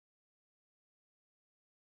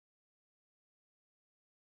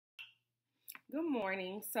Good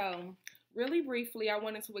morning. Really briefly, I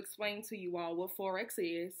wanted to explain to you all what Forex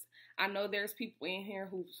is. I know there's people in here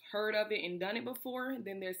who's heard of it and done it before.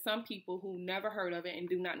 Then there's some people who never heard of it and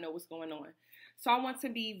do not know what's going on. So I want to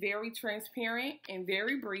be very transparent and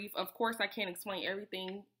very brief. Of course, I can't explain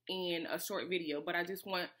everything in a short video, but I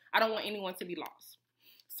don't want anyone to be lost.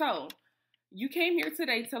 So you came here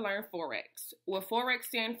today to learn Forex. What Forex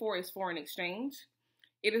stands for is foreign exchange.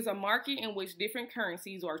 It is a market in which different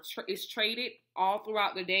currencies is traded all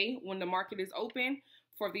throughout the day when the market is open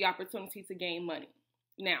for the opportunity to gain money.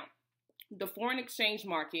 Now, the foreign exchange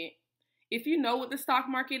market, if you know what the stock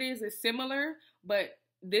market is, it's similar, but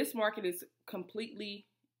this market is completely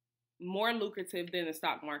more lucrative than the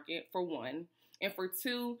stock market, for one. And for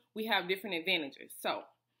two, we have different advantages. So,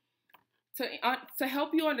 to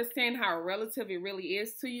help you understand how relative it really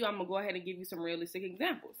is to you, I'm going to go ahead and give you some realistic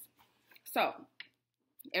examples. So,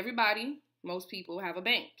 most people have a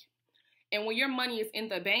bank. And when your money is in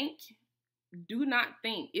the bank, do not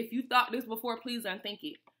think. If you thought this before, please unthink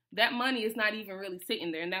it. That money is not even really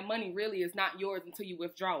sitting there, and that money really is not yours until you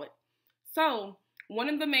withdraw it. So, one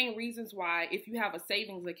of the main reasons why, if you have a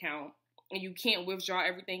savings account and you can't withdraw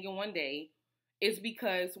everything in one day, is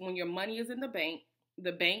because when your money is in the bank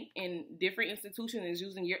and different institutions is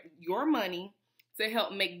using your money to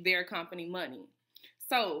help make their company money.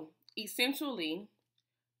 So, essentially,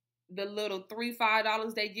 the little $3,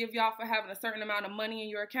 $5 they give y'all for having a certain amount of money in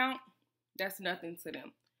your account, that's nothing to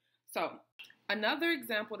them. So, another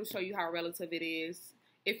example to show you how relative it is,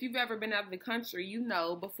 if you've ever been out of the country, you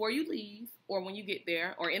know before you leave or when you get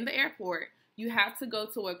there or in the airport, you have to go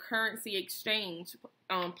to a currency exchange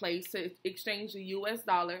place to exchange the US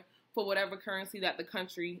dollar for whatever currency that the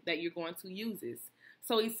country that you're going to uses.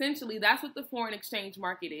 So, essentially, that's what the foreign exchange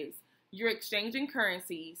market is. You're exchanging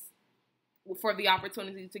currencies for the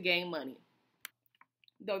opportunity to gain money.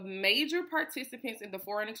 The major participants in the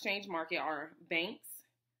foreign exchange market are banks,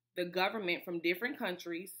 the government from different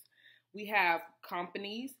countries. We have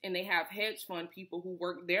companies and they have hedge fund people who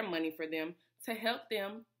work their money for them to help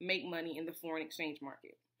them make money in the foreign exchange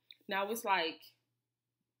market. Now it's like,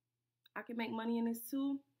 I can make money in this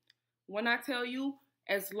too. When I tell you,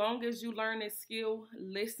 as long as you learn this skill,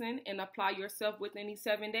 listen and apply yourself within these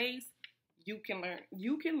 7 days, you can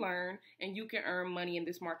learn and you can earn money in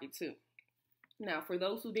this market too. Now, for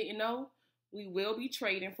those who didn't know, we will be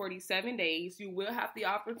trading for these 7 days. You will have the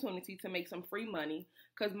opportunity to make some free money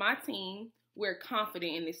because my team, we're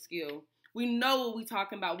confident in this skill. We know what we're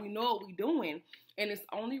talking about. We know what we're doing. And it's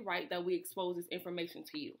only right that we expose this information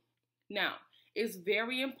to you. Now, it's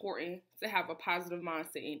very important to have a positive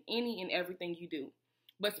mindset in any and everything you do.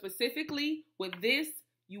 But specifically with this,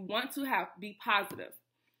 you want to be positive.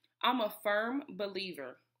 I'm a firm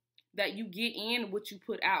believer that you get in what you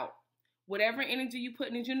put out. Whatever energy you put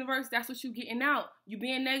in the universe, that's what you're getting out. You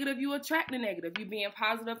being negative, you attract the negative. You being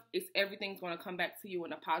positive, everything's going to come back to you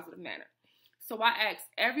in a positive manner. So I ask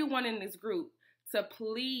everyone in this group to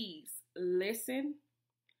please listen,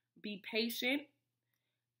 be patient.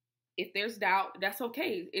 If there's doubt, that's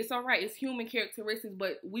okay. It's all right. It's human characteristics,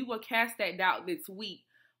 but we will cast that doubt this week.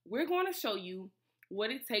 We're going to show you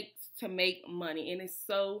what it takes to make money, and it's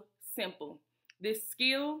so simple. This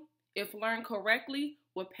skill, if learned correctly,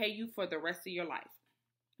 will pay you for the rest of your life.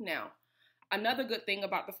 Now, another good thing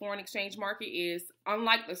about the foreign exchange market is,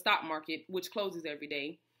 unlike the stock market, which closes every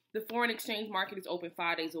day, the foreign exchange market is open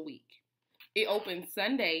 5 days a week. It opens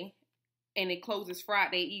Sunday and it closes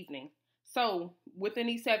Friday evening. So within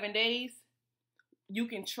these 7 days, you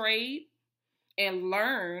can trade and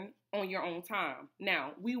learn on your own time.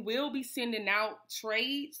 Now, we will be sending out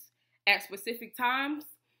trades at specific times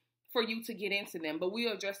for you to get into them, but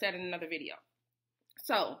we'll address that in another video.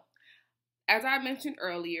 So, as I mentioned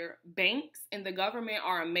earlier, banks and the government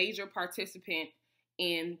are a major participant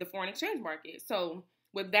in the foreign exchange market. So,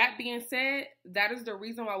 with that being said, that is the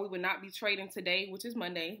reason why we would not be trading today, which is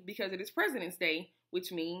Monday, because it is President's Day,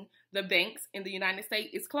 which means the banks in the United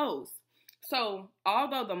States is closed. So,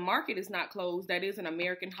 although the market is not closed, that is an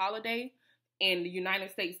American holiday, and the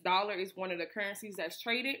United States dollar is one of the currencies that's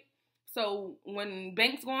traded. So, when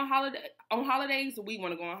banks go on holidays, we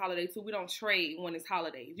want to go on holiday too. We don't trade when it's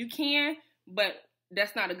holidays. You can, but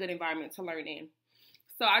that's not a good environment to learn in.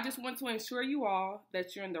 So, I just want to ensure you all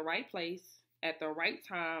that you're in the right place at the right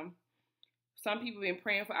time. Some people have been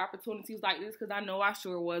praying for opportunities like this because I know I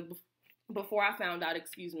sure was before I found out,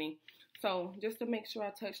 So, just to make sure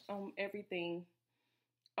I touched on everything,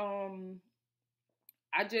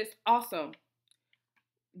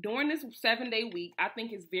 during this 7-day week, I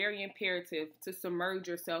think it's very imperative to submerge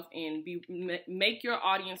yourself and make your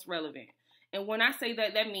audience relevant. And when I say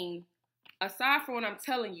that, that means, aside from what I'm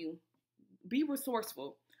telling you, be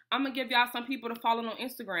resourceful. I'm going to give y'all some people to follow on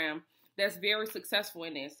Instagram that's very successful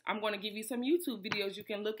in this. I'm going to give you some YouTube videos you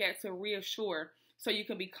can look at to reassure so you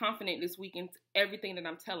can be confident this week in everything that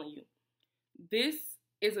I'm telling you. This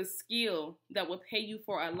is a skill that will pay you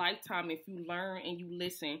for a lifetime if you learn and you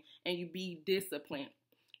listen and you be disciplined.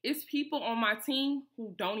 It's people on my team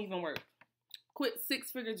who don't even work. Quit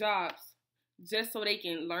 6-figure jobs just so they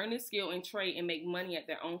can learn this skill and trade and make money at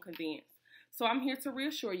their own convenience. So I'm here to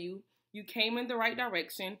reassure you, you came in the right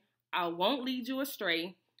direction. I won't lead you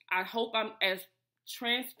astray. I hope I'm as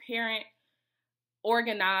transparent,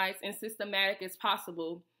 organized, and systematic as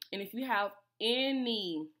possible. And if you have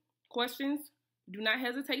any questions, do not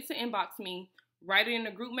hesitate to inbox me. Write it in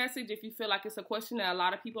a group message if you feel like it's a question that a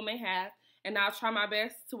lot of people may have, and I'll try my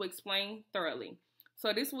best to explain thoroughly.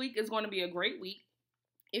 So this week is going to be a great week.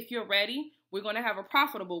 If you're ready, we're going to have a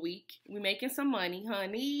profitable week. We're making some money,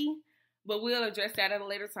 honey, but we'll address that at a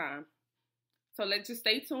later time. So let's just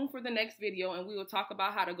stay tuned for the next video, and we will talk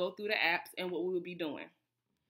about how to go through the apps and what we will be doing.